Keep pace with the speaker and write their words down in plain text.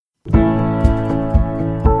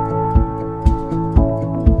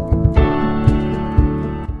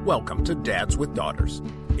Welcome to Dads with Daughters.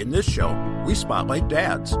 In this show, we spotlight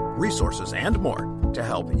dads, resources, and more to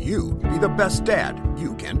help you be the best dad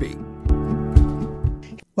you can be.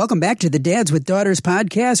 Welcome back to the Dads with Daughters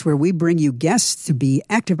podcast, where we bring you guests to be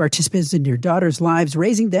active participants in your daughters' lives,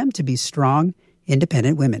 raising them to be strong,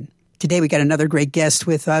 independent women. Today, we got another great guest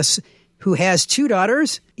with us who has two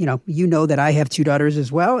daughters. You know that I have two daughters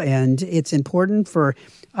as well, and it's important for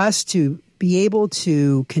us to be able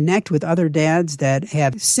to connect with other dads that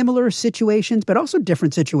have similar situations, but also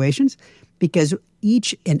different situations, because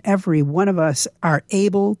each and every one of us are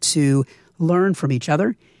able to learn from each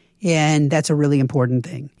other. And that's a really important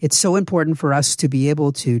thing. It's so important for us to be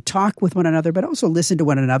able to talk with one another, but also listen to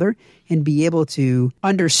one another and be able to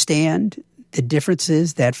understand the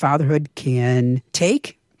differences that fatherhood can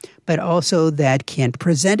take, but also that can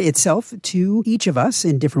present itself to each of us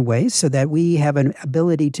in different ways so that we have an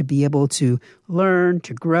ability to be able to learn,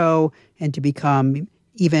 to grow, and to become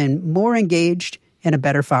even more engaged and a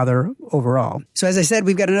better father overall. So as I said,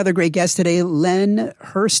 we've got another great guest today. Len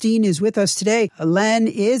Herstein is with us today. Len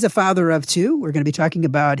is a father of two. We're going to be talking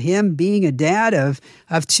about him being a dad of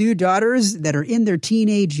two daughters that are in their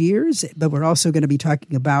teenage years, but we're also going to be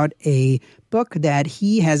talking about a book that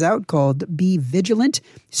he has out called Be Vigilant: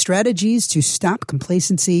 Strategies to Stop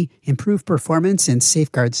Complacency, Improve Performance, and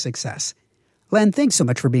Safeguard Success. Len, thanks so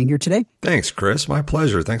much for being here today. Thanks, Chris. My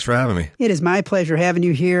pleasure. Thanks for having me. It is my pleasure having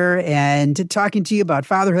you here and talking to you about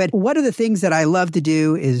fatherhood. One of the things that I love to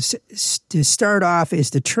do is to start off is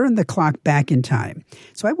to turn the clock back in time.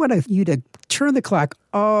 So I want you to turn the clock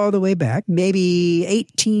all the way back, maybe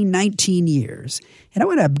 18, 19 years. And I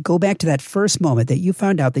want to go back to that first moment that you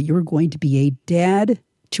found out that you were going to be a dad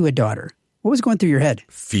to a daughter. What was going through your head?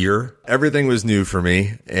 Fear. Everything was new for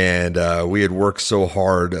me, and we had worked so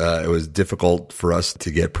hard. It was difficult for us to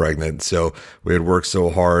get pregnant, so we had worked so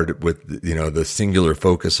hard with the singular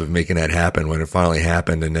focus of making that happen. When it finally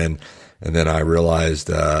happened, and then I realized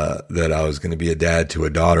that I was going to be a dad to a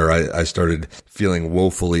daughter, I started feeling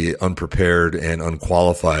woefully unprepared and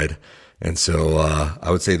unqualified. And so I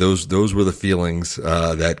would say those were the feelings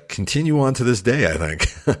that continue on to this day, I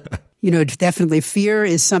think. Definitely fear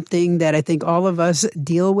is something that I think all of us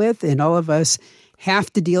deal with and all of us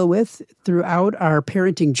have to deal with throughout our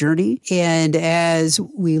parenting journey. And as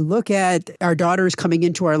we look at our daughters coming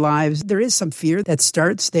into our lives, there is some fear that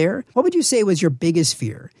starts there. What would you say was your biggest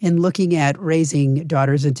fear in looking at raising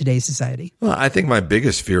daughters in today's society? Well, I think my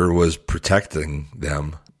biggest fear was protecting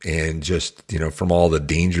them. And just, from all the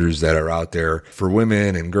dangers that are out there for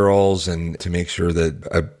women and girls, and to make sure that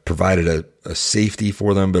I provided a safety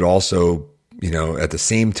for them, but also, at the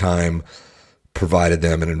same time, provided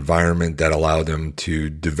them an environment that allowed them to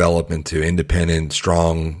develop into independent,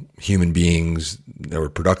 strong human beings that were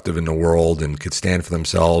productive in the world and could stand for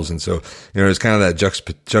themselves. And so, there's kind of that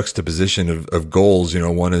juxtaposition of goals.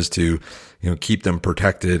 One is to, keep them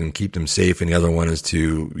protected and keep them safe. And the other one is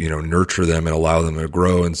to, nurture them and allow them to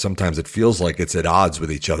grow. And sometimes it feels like it's at odds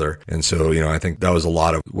with each other. And so, I think that was a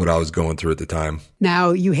lot of what I was going through at the time. Now,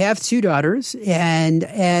 you have two daughters. And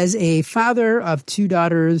as a father of two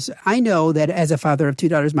daughters, I know that as a father of two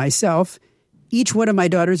daughters myself, each one of my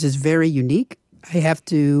daughters is very unique. I have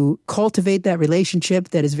to cultivate that relationship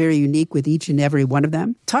that is very unique with each and every one of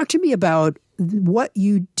them. Talk to me about what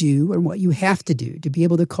you do and what you have to do to be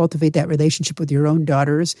able to cultivate that relationship with your own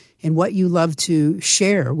daughters and what you love to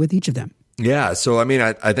share with each of them. Yeah. So,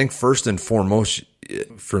 I think first and foremost,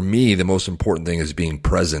 for me, the most important thing is being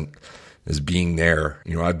present, is being there.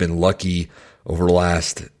 I've been lucky over the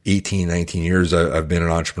last 18, 19 years. I've been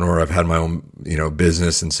an entrepreneur. I've had my own,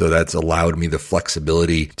 business. And so that's allowed me the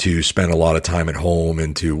flexibility to spend a lot of time at home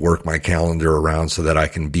and to work my calendar around so that I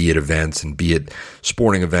can be at events and be at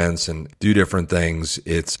sporting events and do different things.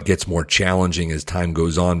 It gets more challenging as time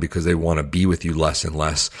goes on because they want to be with you less and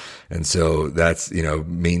less. And so that's,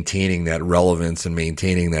 maintaining that relevance and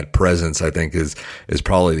maintaining that presence, I think is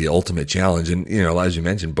probably the ultimate challenge. And, as you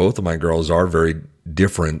mentioned, both of my girls are very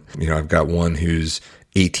different. I've got one who's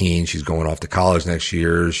 18. She's going off to college next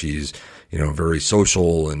year. She's, very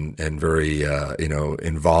social and very,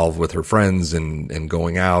 involved with her friends and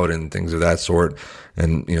going out and things of that sort.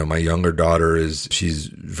 And, my younger daughter she's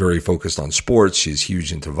very focused on sports. She's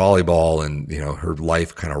huge into volleyball, and, her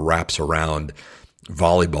life kind of wraps around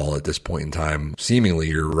volleyball at this point in time, seemingly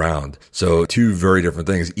year round. So two very different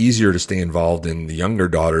things. Easier to stay involved in the younger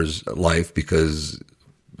daughter's life because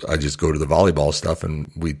I just go to the volleyball stuff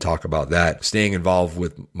and we talk about that. Staying involved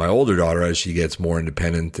with my older daughter as she gets more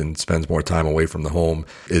independent and spends more time away from the home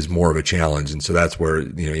is more of a challenge. And so that's where,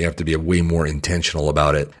 you have to be way more intentional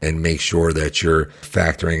about it and make sure that you're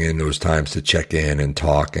factoring in those times to check in and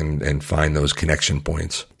talk and find those connection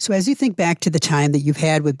points. So as you think back to the time that you've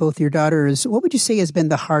had with both your daughters, what would you say has been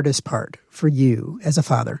the hardest part for you as a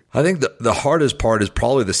father? I think the hardest part is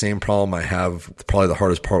probably the same problem I have, probably the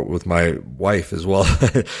hardest part with my wife as well,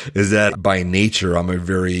 is that by nature, I'm a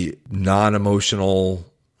very non-emotional,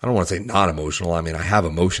 I don't want to say non-emotional. I mean, I have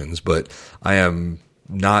emotions, but I am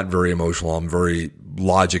not very emotional. I'm very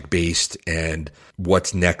logic based and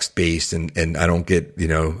what's next based. And I don't get, I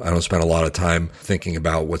don't spend a lot of time thinking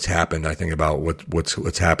about what's happened. I think about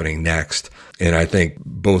what's happening next. And I think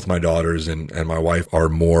both my daughters and my wife are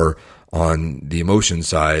more on the emotion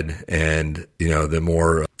side and, the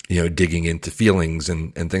more, digging into feelings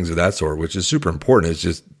and things of that sort, which is super important.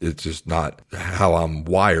 It's just not how I'm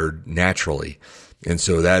wired naturally. And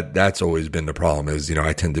so that's always been the problem is,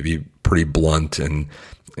 I tend to be pretty blunt and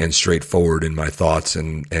straightforward in my thoughts.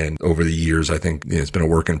 And over the years, I think it's been a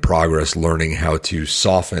work in progress learning how to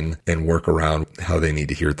soften and work around how they need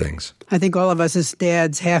to hear things. I think all of us as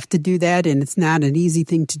dads have to do that, and it's not an easy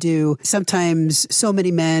thing to do. Sometimes so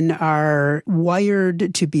many men are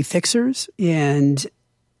wired to be fixers, and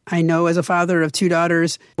I know as a father of two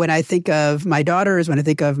daughters, when I think of my daughters, when I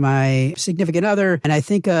think of my significant other, and I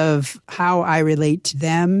think of how I relate to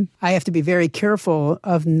them, I have to be very careful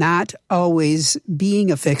of not always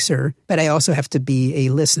being a fixer, but I also have to be a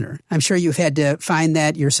listener. I'm sure you've had to find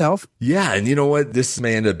that yourself. Yeah. And you know what? This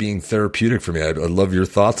may end up being therapeutic for me. I'd love your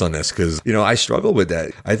thoughts on this because, I struggle with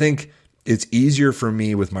that. I think it's easier for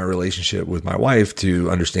me with my relationship with my wife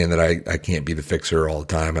to understand that I can't be the fixer all the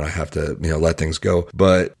time and I have to, let things go.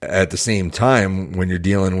 But at the same time, when you're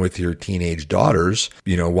dealing with your teenage daughters,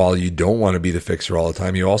 while you don't want to be the fixer all the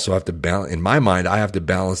time, you also have to balance, in my mind, I have to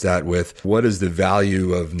balance that with what is the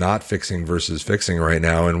value of not fixing versus fixing right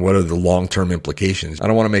now and what are the long-term implications. I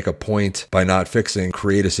don't want to make a point by not fixing,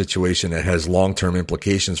 create a situation that has long-term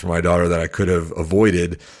implications for my daughter that I could have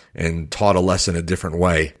avoided and taught a lesson a different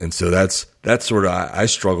way. And so that's sort of, I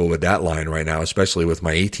struggle with that line right now, especially with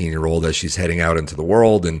my 18-year-old as she's heading out into the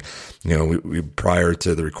world. And, we prior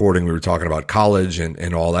to the recording, we were talking about college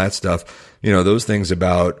and all that stuff, those things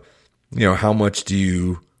about, how much do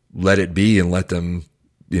you let it be and let them,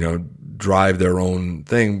 drive their own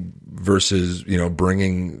thing versus,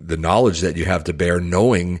 bringing the knowledge that you have to bear,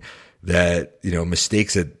 knowing that,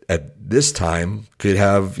 mistakes at this time could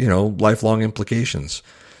have, lifelong implications.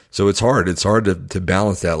 So it's hard. It's hard to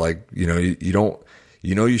balance that. Like,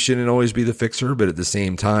 you shouldn't always be the fixer, but at the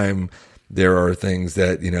same time, there are things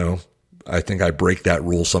that, I think I break that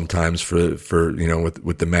rule sometimes for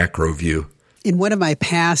with the macro view. In one of my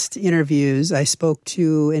past interviews, I spoke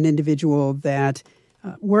to an individual that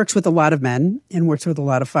works with a lot of men and works with a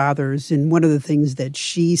lot of fathers. And one of the things that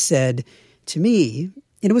she said to me,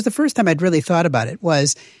 and it was the first time I'd really thought about it,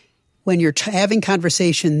 was when you're having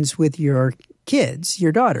conversations with your kids,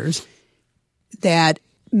 your daughters, that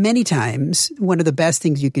many times one of the best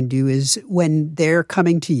things you can do is when they're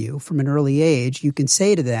coming to you from an early age, you can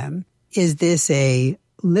say to them, is this a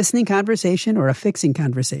listening conversation or a fixing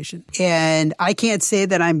conversation? And I can't say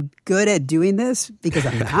that I'm good at doing this because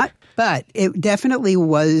I'm not, but it definitely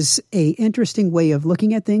was an interesting way of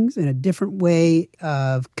looking at things and a different way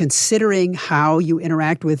of considering how you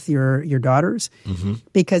interact with your daughters. Mm-hmm.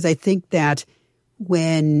 Because I think that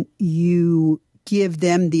when you give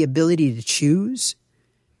them the ability to choose,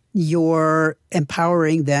 you're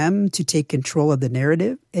empowering them to take control of the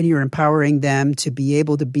narrative and you're empowering them to be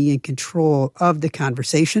able to be in control of the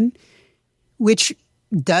conversation, which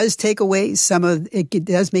does take away some of it. It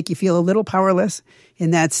does make you feel a little powerless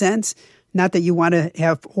in that sense. Not that you want to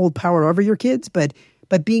have hold power over your kids, but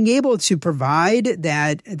being able to provide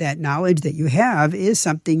that knowledge that you have is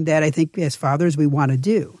something that I think as fathers we want to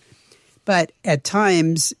do. But at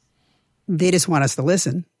times, they just want us to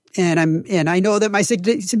listen, and I know that my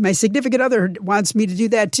significant other wants me to do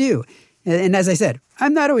that too. And as I said,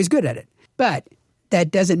 I'm not always good at it, but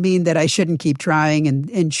that doesn't mean that I shouldn't keep trying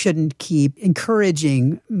and shouldn't keep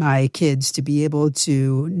encouraging my kids to be able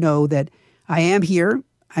to know that I am here.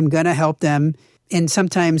 I'm going to help them, and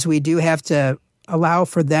sometimes we do have to allow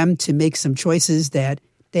for them to make some choices that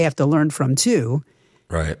they have to learn from too,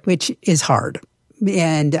 right? Which is hard.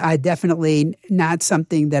 And I definitely not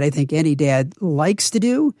something that I think any dad likes to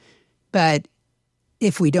do. But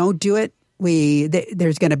if we don't do it,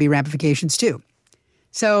 there's going to be ramifications too.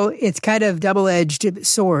 So it's kind of double-edged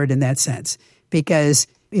sword in that sense. Because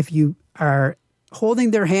if you are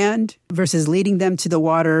holding their hand versus leading them to the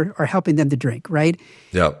water or helping them to drink, right?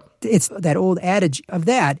 Yep. It's that old adage of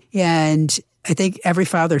that. And I think every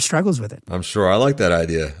father struggles with it. I'm sure. I like that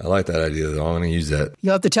idea. Though. I'm going to use that.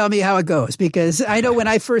 You'll have to tell me how it goes, because I know when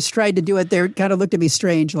I first tried to do it, they kind of looked at me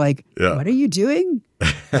strange, like, What are you doing?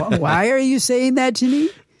 Why are you saying that to me?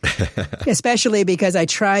 Especially because I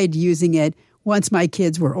tried using it once my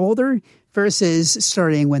kids were older versus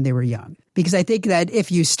starting when they were young. Because I think that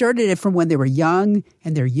if you started it from when they were young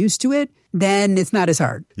and they're used to it, then it's not as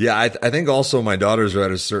hard. Yeah, I think also my daughters are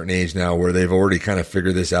at a certain age now where they've already kind of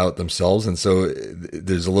figured this out themselves. And so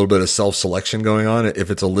there's a little bit of self-selection going on. If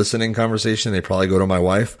it's a listening conversation, they probably go to my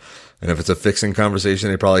wife. And if it's a fixing conversation,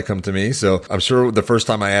 they probably come to me. So I'm sure the first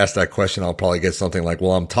time I ask that question, I'll probably get something like,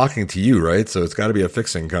 well, I'm talking to you, right? So it's got to be a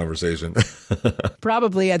fixing conversation.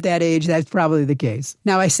 Probably at that age, that's probably the case.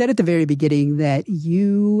 Now, I said at the very beginning that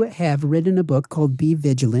you have written a book called Be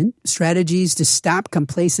Vigilant, Strategies to Stop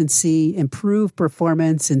Complacency, Improve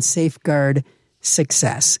Performance, and Safeguard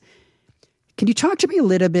Success. Can you talk to me a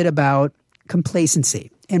little bit about complacency?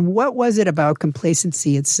 And what was it about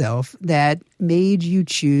complacency itself that made you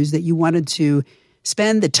choose that you wanted to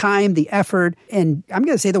spend the time, the effort, and I'm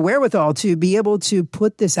going to say the wherewithal to be able to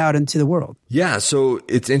put this out into the world? Yeah, so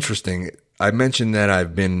it's interesting. I mentioned that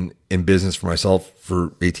I've been in business for myself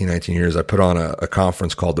for 18, 19 years. I put on a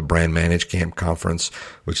conference called the Brand Manage Camp Conference,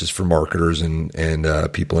 which is for marketers and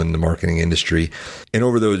people in the marketing industry. And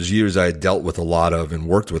over those years, I had dealt with a lot of and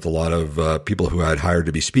worked with a lot of people who I had hired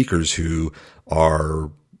to be speakers who are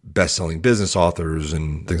best-selling business authors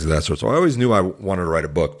and things of that sort. So I always knew I wanted to write a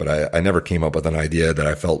book, but I never came up with an idea that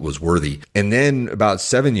I felt was worthy. And then about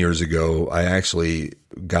 7 years ago, I actually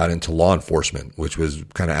got into law enforcement, which was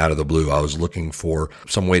kind of out of the blue. I was looking for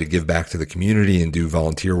some way to give back to the community and do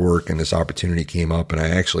volunteer work, and this opportunity came up, and I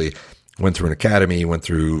actually went through an academy, went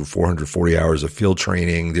through 440 hours of field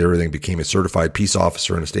training, did everything, became a certified peace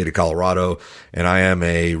officer in the state of Colorado, and I am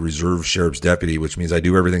a reserve sheriff's deputy, which means I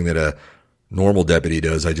do everything that a normal deputy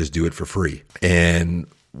does. I just do it for free. And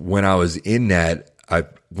when I was in that, I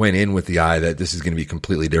went in with the eye that this is going to be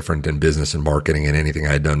completely different than business and marketing and anything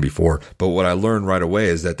I had done before. But what I learned right away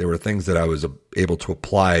is that there were things that I was able to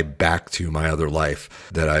apply back to my other life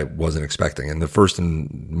that I wasn't expecting. And the first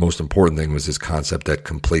and most important thing was this concept that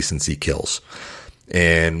complacency kills.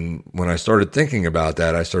 And when I started thinking about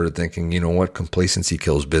that, I started thinking, you know what? Complacency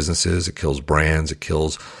kills businesses. It kills brands. It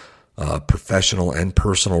kills professional and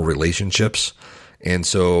personal relationships. And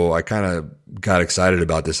so I kind of got excited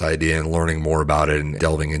about this idea and learning more about it and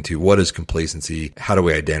delving into what is complacency, how do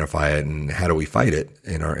we identify it, and how do we fight it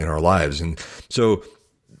in our lives. And so,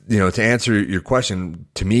 you know, to answer your question,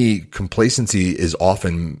 to me, complacency is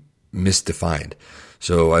often misdefined.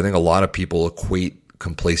 So I think a lot of people equate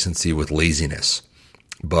complacency with laziness,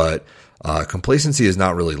 but complacency is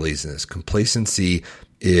not really laziness. Complacency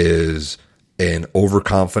is an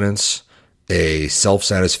overconfidence, a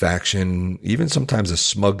self-satisfaction, even sometimes a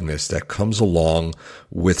smugness that comes along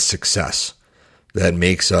with success that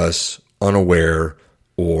makes us unaware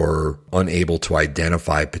or unable to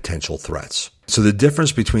identify potential threats. So the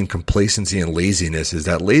difference between complacency and laziness is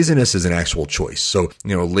that laziness is an actual choice. So,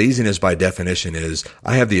 you know, laziness by definition is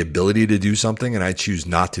I have the ability to do something and I choose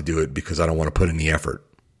not to do it because I don't want to put in the effort.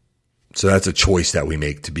 So that's a choice that we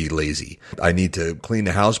make to be lazy. I need to clean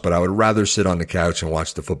the house, but I would rather sit on the couch and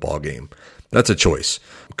watch the football game. That's a choice.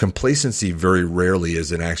 Complacency very rarely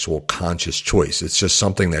is an actual conscious choice. It's just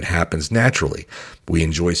something that happens naturally. We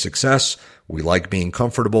enjoy success. We like being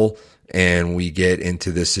comfortable, and we get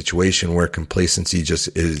into this situation where complacency just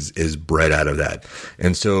is bred out of that.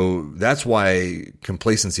 And so that's why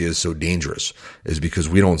complacency is so dangerous, is because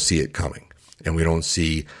we don't see it coming and we don't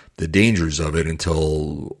see the dangers of it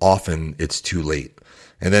until often it's too late.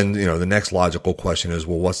 And then, you know, the next logical question is,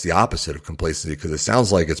 well, what's the opposite of complacency? Because it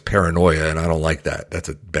sounds like it's paranoia, and I don't like that. That's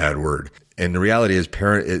a bad word. And the reality is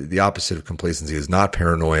the opposite of complacency is not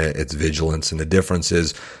paranoia, it's vigilance. And the difference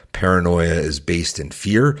is paranoia is based in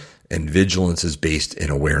fear and vigilance is based in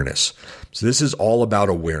awareness. So this is all about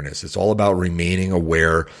awareness. It's all about remaining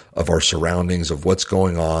aware of our surroundings, of what's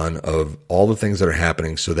going on, of all the things that are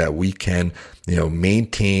happening so that we can, you know,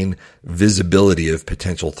 maintain visibility of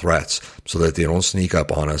potential threats so that they don't sneak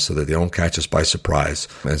up on us, so that they don't catch us by surprise,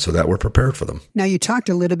 and so that we're prepared for them. Now, you talked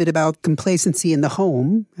a little bit about complacency in the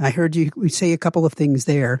home. I heard you say a couple of things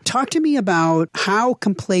there. Talk to me about how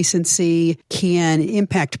complacency can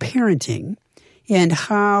impact parenting and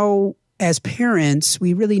how, as parents,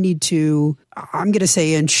 we really need to, I'm going to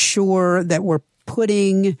say, ensure that we're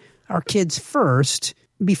putting our kids first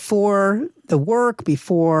before the work,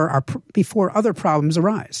 before other problems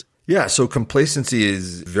arise. Yeah, so complacency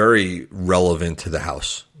is very relevant to the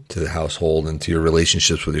household, and to your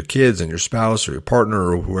relationships with your kids and your spouse or your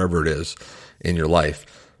partner or whoever it is in your life.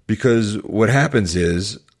 Because what happens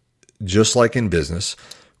is, just like in business,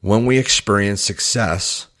 when we experience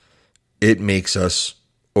success, it makes us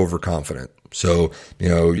overconfident. So,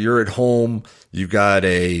 you're at home, you've got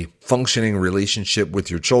a functioning relationship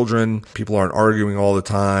with your children, people aren't arguing all the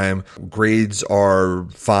time, grades are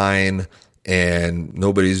fine, and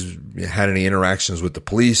nobody's had any interactions with the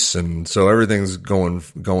police, and so everything's going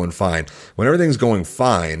fine. When everything's going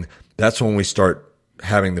fine, that's when we start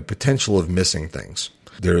having the potential of missing things.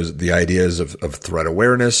 There's the ideas of threat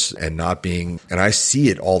awareness and not being, and I see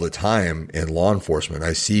it all the time in law enforcement.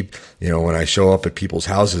 I see, when I show up at people's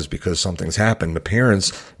houses because something's happened, the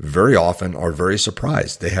parents very often are very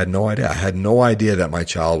surprised. They had no idea. I had no idea that my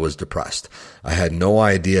child was depressed. I had no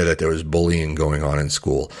idea that there was bullying going on in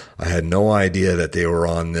school. I had no idea that they were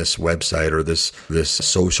on this website or this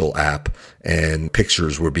social app and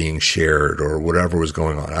pictures were being shared or whatever was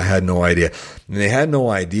going on. I had no idea. And they had no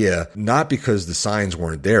idea, not because the signs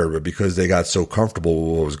weren't there, but because they got so comfortable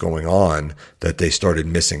with what was going on that they started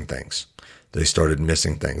missing things.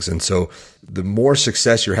 And so the more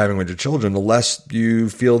success you're having with your children, the less you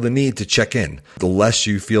feel the need to check in, the less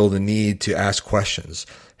you feel the need to ask questions.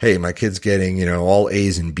 Hey, my kid's getting, all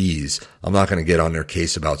A's and B's. I'm not going to get on their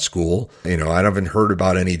case about school. I haven't heard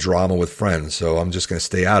about any drama with friends, so I'm just going to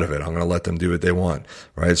stay out of it. I'm going to let them do what they want,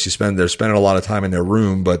 right? They're spending a lot of time in their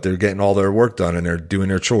room, but they're getting all their work done and they're doing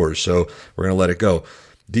their chores. So we're going to let it go.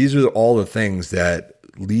 These are all the things that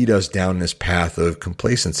lead us down this path of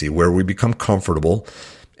complacency, where we become comfortable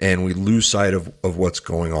and we lose sight of what's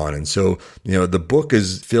going on. And so, the book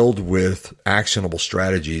is filled with actionable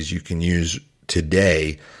strategies you can use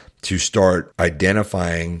today to start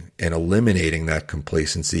identifying and eliminating that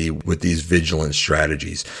complacency with these vigilant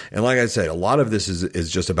strategies. And like I said, a lot of this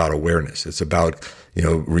is just about awareness. It's about,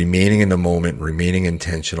 remaining in the moment, remaining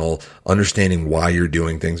intentional, understanding why you're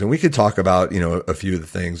doing things. And we could talk about, a few of the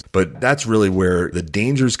things, but that's really where the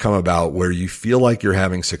dangers come about, where you feel like you're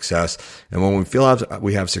having success. And when we feel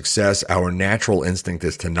we have success, our natural instinct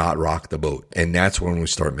is to not rock the boat. And that's when we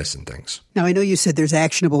start missing things. Now, I know you said there's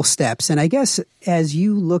actionable steps. And I guess as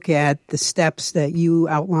you look at the steps that you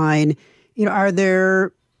outline, are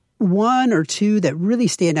there one or two that really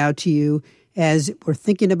stand out to you as we're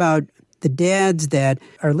thinking about the dads that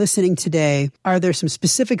are listening today? Are there some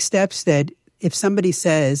specific steps that if somebody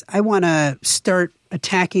says, I want to start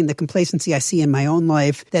attacking the complacency I see in my own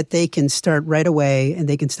life, that they can start right away and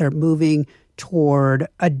they can start moving toward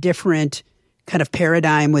a different kind of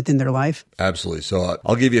paradigm within their life? Absolutely. So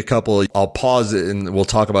I'll give you a couple. I'll pause it and we'll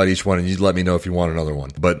talk about each one and you let me know if you want another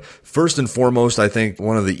one. But first and foremost, I think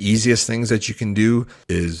one of the easiest things that you can do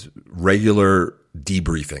is regular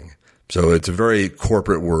debriefing. So it's a very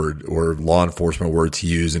corporate word or law enforcement word to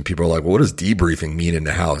use. And people are like, well, what does debriefing mean in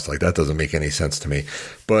the house? Like, that doesn't make any sense to me.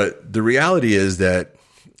 But the reality is that,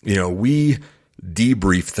 we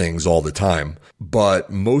debrief things all the time. But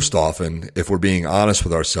most often, if we're being honest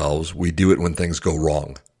with ourselves, we do it when things go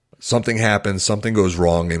wrong. Something happens, something goes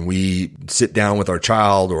wrong, and we sit down with our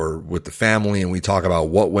child or with the family and we talk about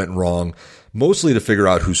what went wrong, mostly to figure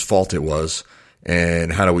out whose fault it was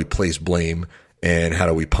and how do we place blame and how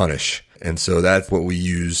do we punish. And so that's what we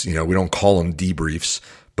use. We don't call them debriefs,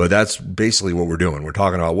 but that's basically what we're doing. We're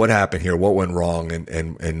talking about what happened here, what went wrong,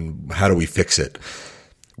 and how do we fix it.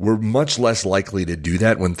 We're much less likely to do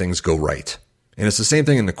that when things go right. And it's the same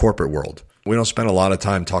thing in the corporate world. We don't spend a lot of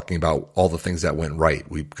time talking about all the things that went right.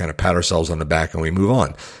 We kind of pat ourselves on the back and we move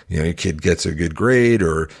on. Your kid gets a good grade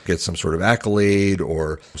or gets some sort of accolade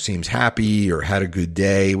or seems happy or had a good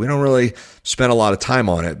day. We don't really spend a lot of time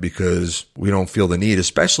on it because we don't feel the need,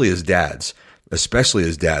 especially as dads.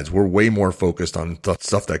 We're way more focused on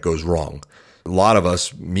stuff that goes wrong. A lot of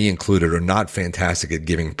us, me included, are not fantastic at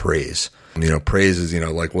giving praise. Praise is,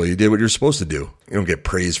 like, well, you did what you're supposed to do. You don't get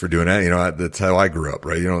praise for doing that. That's how I grew up,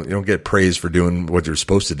 right? You don't get praise for doing what you're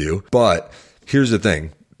supposed to do. But here's the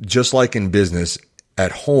thing. Just like in business,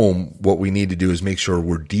 at home, what we need to do is make sure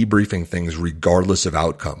we're debriefing things regardless of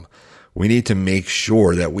outcome. We need to make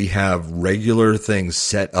sure that we have regular things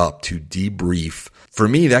set up to debrief. For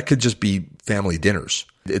me, that could just be family dinners.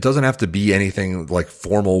 It doesn't have to be anything like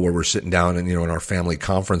formal where we're sitting down and, in our family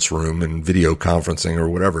conference room and video conferencing or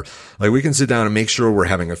whatever. Like, we can sit down and make sure we're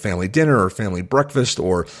having a family dinner or family breakfast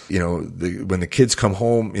or, when the kids come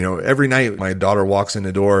home, every night my daughter walks in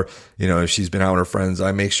the door, if she's been out with her friends,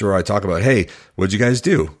 I make sure I talk about, hey, what'd you guys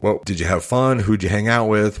do? Well, did you have fun? Who'd you hang out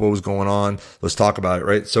with? What was going on? Let's talk about it,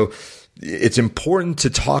 right? So it's important to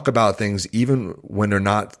talk about things even when they're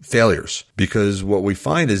not failures, because what we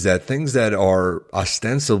find is that things that are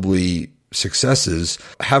ostensibly successes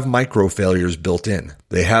have micro failures built in.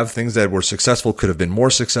 They have things that were successful, could have been more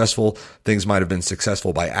successful. Things might have been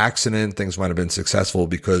successful by accident. Things might have been successful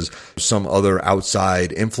because some other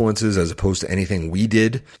outside influences as opposed to anything we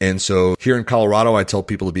did. And so here in Colorado, I tell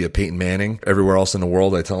people to be a Peyton Manning. Everywhere else in the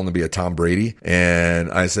world, I tell them to be a Tom Brady.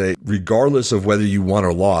 And I say, regardless of whether you won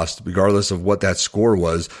or lost, regardless of what that score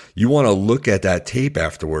was, you want to look at that tape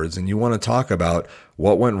afterwards and you want to talk about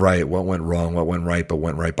what went right, what went wrong, what went right but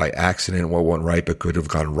went right by accident, what went right but could have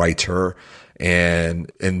gone righter.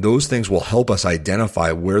 And those things will help us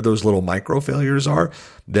identify where those little micro failures are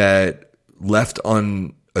that left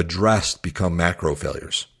unaddressed become macro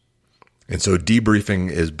failures. And so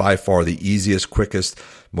debriefing is by far the easiest, quickest,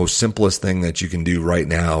 most simplest thing that you can do right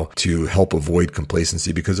now to help avoid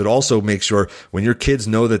complacency, because it also makes sure when your kids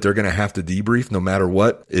know that they're going to have to debrief no matter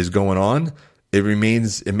what is going on,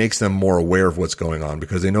 it makes them more aware of what's going on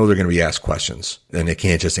because they know they're going to be asked questions and they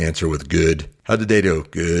can't just answer with good. How'd the day do?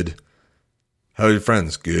 Good. How are your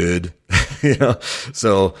friends? Good.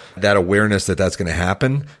 So that awareness that that's going to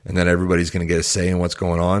happen and that everybody's going to get a say in what's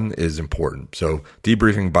going on is important. So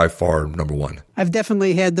debriefing by far number one. I've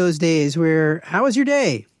definitely had those days where, how was your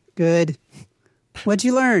day? Good. What'd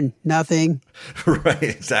you learn? Nothing. Right,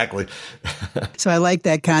 exactly. So I like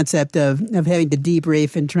that concept of having to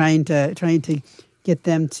debrief and trying to get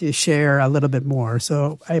them to share a little bit more.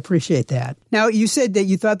 So I appreciate that. Now, you said that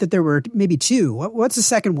you thought that there were maybe two. What's the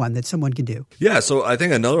second one that someone can do? Yeah, so I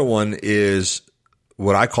think another one is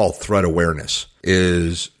what I call threat awareness,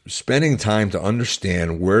 is spending time to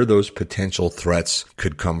understand where those potential threats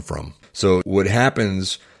could come from. So what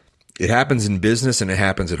happens, it happens in business and it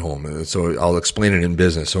happens at home. So I'll explain it in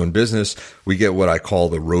business. So in business, we get what I call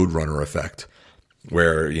the Roadrunner effect,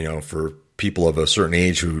 where, for people of a certain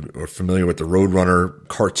age who are familiar with the Roadrunner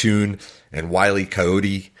cartoon and Wile E.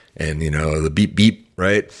 Coyote and, the beep beep,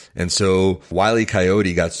 right? And so Wile E.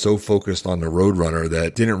 Coyote got so focused on the Roadrunner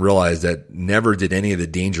that didn't realize that never did any of the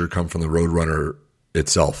danger come from the Roadrunner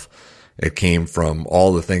itself. It came from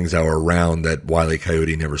all the things that were around that Wile E.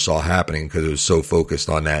 Coyote never saw happening because it was so focused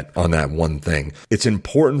on that one thing. It's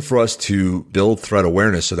important for us to build threat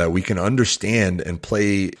awareness so that we can understand and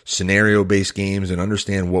play scenario-based games and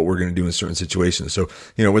understand what we're going to do in certain situations. So,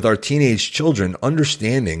 with our teenage children,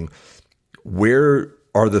 understanding where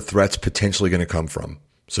are the threats potentially going to come from.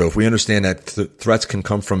 So if we understand that threats can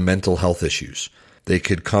come from mental health issues, they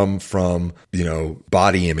could come from,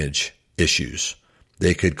 body image issues.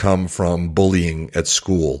 They could come from bullying at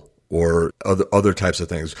school or other types of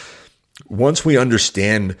things. Once we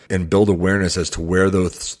understand and build awareness as to where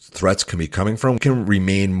those threats can be coming from, we can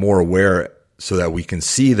remain more aware so that we can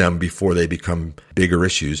see them before they become bigger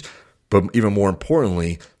issues. But even more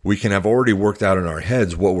importantly, we can have already worked out in our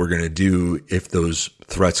heads what we're going to do if those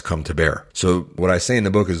threats come to bear. So what I say in the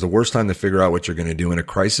book is the worst time to figure out what you're going to do in a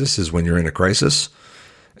crisis is when you're in a crisis.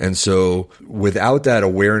 And so without that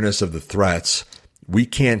awareness of the threats, we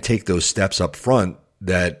can't take those steps up front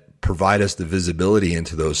that provide us the visibility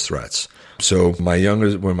into those threats. So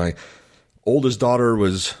when my oldest daughter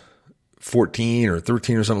was 14 or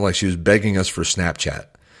 13 or something, like, she was begging us for Snapchat,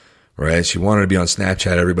 right? She wanted to be on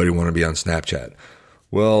Snapchat. Everybody wanted to be on Snapchat.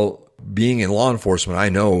 Well, being in law enforcement, I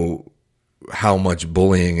know how much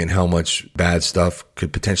bullying and how much bad stuff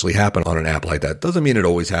could potentially happen on an app like that. Doesn't mean it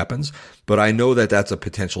always happens, but I know that that's a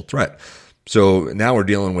potential threat. So now we're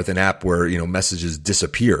dealing with an app where, messages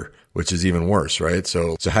disappear, which is even worse, right?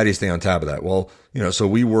 So how do you stay on top of that? Well, so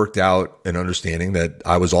we worked out an understanding that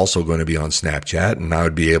I was also going to be on Snapchat and I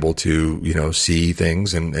would be able to, see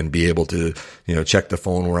things and be able to, check the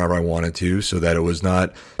phone wherever I wanted to, so that it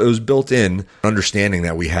was built in understanding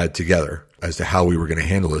that we had together as to how we were going to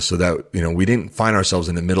handle this, so that, we didn't find ourselves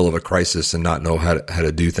in the middle of a crisis and not know how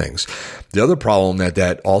to do things. The other problem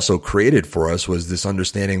that also created for us was this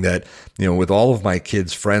understanding that, with all of my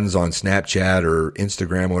kids' friends on Snapchat or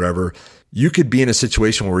Instagram, or whatever, you could be in a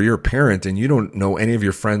situation where you're a parent and you don't know any of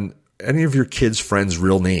your kids' friends'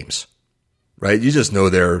 real names, right? You just know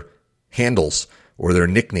their handles or their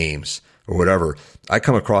nicknames or whatever. I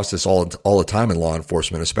come across this all the time in law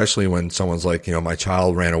enforcement, especially when someone's like, my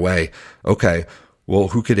child ran away. Okay, well,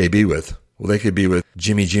 who could they be with? Well, they could be with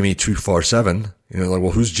Jimmy 247.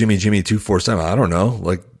 Well, who's Jimmy 247? I don't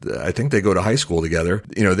know. I think they go to high school together.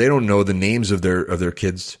 They don't know the names of their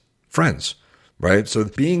kids' friends, right? So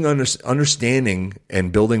being understanding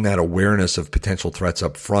and building that awareness of potential threats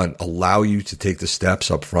up front allow you to take the steps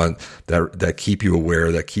up front that keep you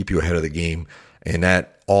aware, that keep you ahead of the game, and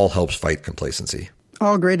that all helps fight complacency.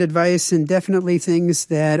 All great advice, and definitely things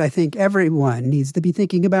that I think everyone needs to be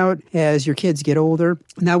thinking about as your kids get older.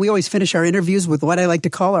 Now, we always finish our interviews with what I like to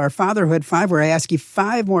call our Fatherhood 5, where I ask you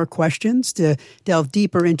 5 more questions to delve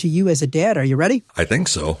deeper into you as a dad. Are you ready? I think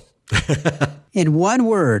so. In one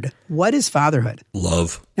word, what is fatherhood?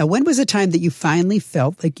 Love. Now, when was a time that you finally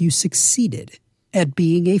felt like you succeeded at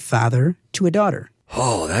being a father to a daughter?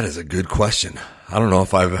 Oh, that is a good question. I don't know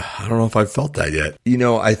if I've felt that yet.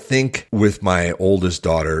 I think with my oldest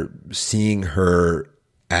daughter, seeing her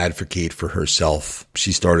advocate for herself,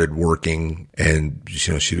 she started working and,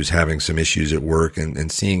 she was having some issues at work,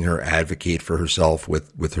 and seeing her advocate for herself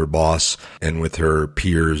with her boss and with her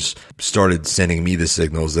peers started sending me the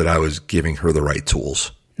signals that I was giving her the right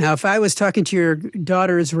tools. Now, if I was talking to your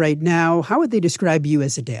daughters right now, how would they describe you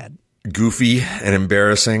as a dad? Goofy and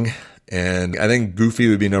embarrassing. And I think goofy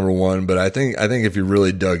would be number one, but I think if you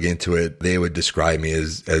really dug into it, they would describe me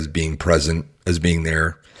as being present, as being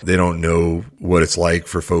there. They don't know what it's like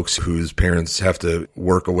for folks whose parents have to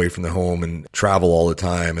work away from the home and travel all the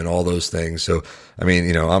time and all those things. So,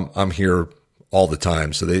 I'm here all the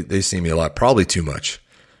time. So they see me a lot, probably too much.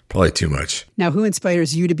 Now, who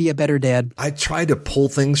inspires you to be a better dad? I try to pull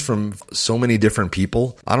things from so many different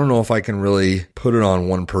people. I don't know if I can really put it on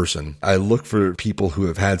one person. I look for people who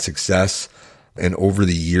have had success, and over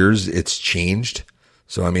the years, it's changed.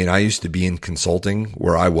 So, I used to be in consulting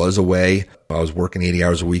where I was away. I was working 80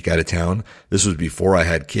 hours a week out of town. This was before I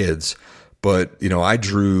had kids. But, I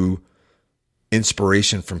drew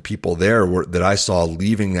inspiration from people there that I saw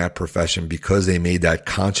leaving that profession because they made that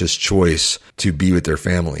conscious choice to be with their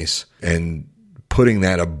families, and putting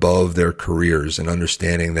that above their careers and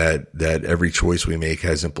understanding that every choice we make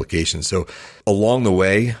has implications. So along the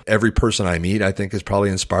way, every person I meet, I think, has probably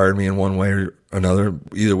inspired me in one way or another,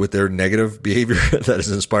 either with their negative behavior that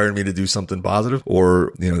has inspired me to do something positive,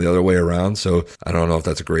 or, the other way around. So I don't know if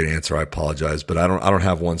that's a great answer. I apologize, but I don't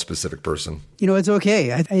have one specific person. It's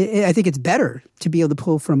okay. I think it's better to be able to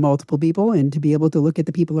pull from multiple people and to be able to look at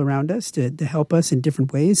the people around us to help us in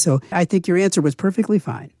different ways. So I think your answer was perfectly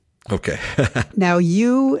fine. Okay. Now,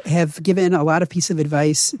 you have given a lot of pieces of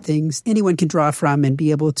advice, things anyone can draw from and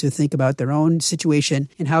be able to think about their own situation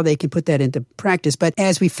and how they can put that into practice. But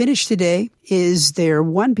as we finish today, is there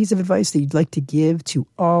one piece of advice that you'd like to give to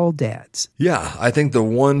all dads? Yeah, I think the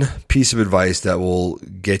one piece of advice that will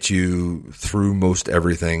get you through most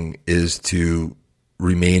everything is to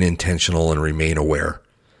remain intentional and remain aware,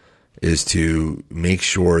 is to make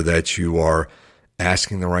sure that you are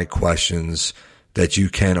asking the right questions, that you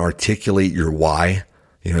can articulate your why.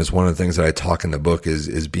 It's one of the things that I talk in the book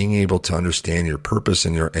is being able to understand your purpose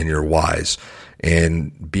and your whys,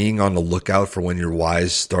 and being on the lookout for when your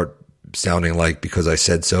whys start sounding like because I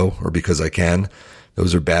said so or because I can.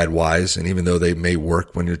 Those are bad whys. And even though they may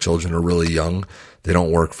work when your children are really young, they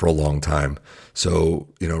don't work for a long time. So,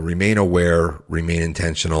 remain aware, remain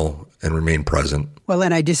intentional, and remain present. Well,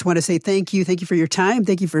 Len, I just want to say thank you. Thank you for your time.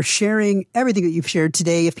 Thank you for sharing everything that you've shared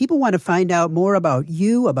today. If people want to find out more about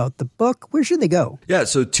you, about the book, where should they go? Yeah,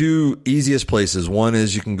 so 2 easiest places. One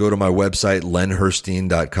is you can go to my website,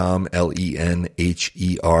 lenherstein.com,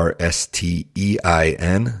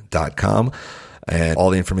 LenHerstein.com. And all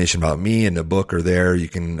the information about me and the book are there. You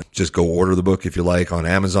can just go order the book if you like on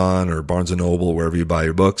Amazon or Barnes & Noble, wherever you buy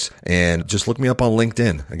your books. And just look me up on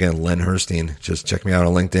LinkedIn. Again, Len Herstein. Just check me out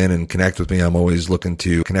on LinkedIn and connect with me. I'm always looking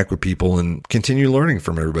to connect with people and continue learning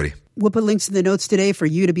from everybody. We'll put links in the notes today for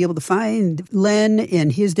you to be able to find Len in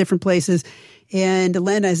his different places. And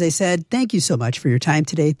Len, as I said, thank you so much for your time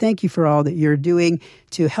today. Thank you for all that you're doing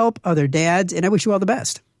to help other dads. And I wish you all the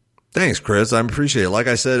best. Thanks, Chris. I appreciate it. Like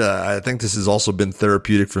I said, I think this has also been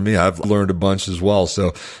therapeutic for me. I've learned a bunch as well.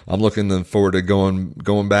 So I'm looking forward to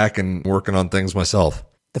going back and working on things myself.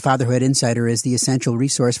 The Fatherhood Insider is the essential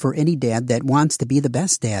resource for any dad that wants to be the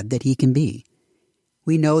best dad that he can be.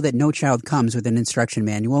 We know that no child comes with an instruction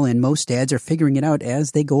manual, and most dads are figuring it out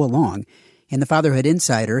as they go along. And the Fatherhood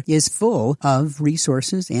Insider is full of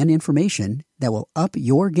resources and information that will up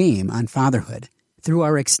your game on fatherhood. Through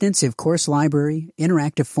our extensive course library,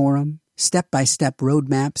 interactive forum, step-by-step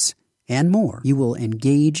roadmaps, and more, you will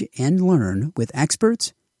engage and learn with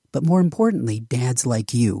experts, but more importantly, dads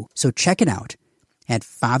like you. So check it out at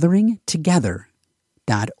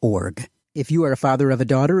fatheringtogether.org. If you are a father of a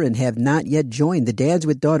daughter and have not yet joined the Dads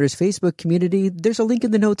with Daughters Facebook community, there's a link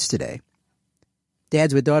in the notes today.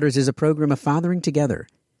 Dads with Daughters is a program of Fathering Together.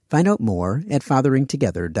 Find out more at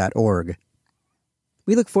fatheringtogether.org.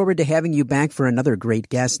 We look forward to having you back for another great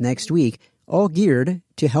guest next week, all geared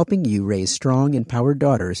to helping you raise strong, empowered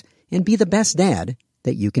daughters and be the best dad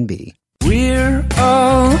that you can be. We're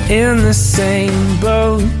all in the same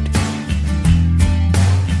boat.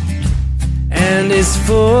 land is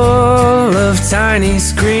full of tiny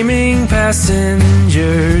screaming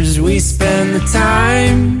passengers. We spend the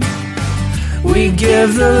time, we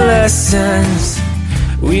give the lessons,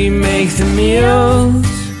 we make the meals,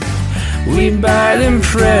 we buy them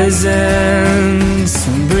presents.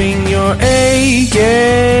 Bring your A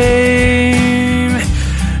game,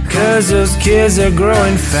 'cause those kids are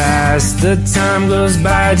growing fast. The time goes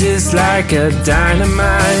by just like a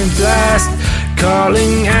dynamite blast.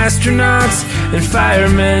 Calling astronauts and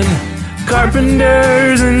firemen,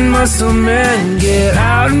 carpenters and muscle men. Get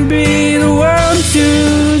out and be the world to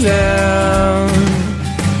them.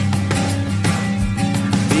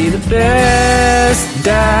 Be the best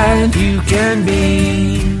dad you can be.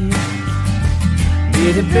 Be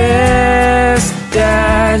the best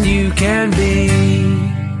dad you can be.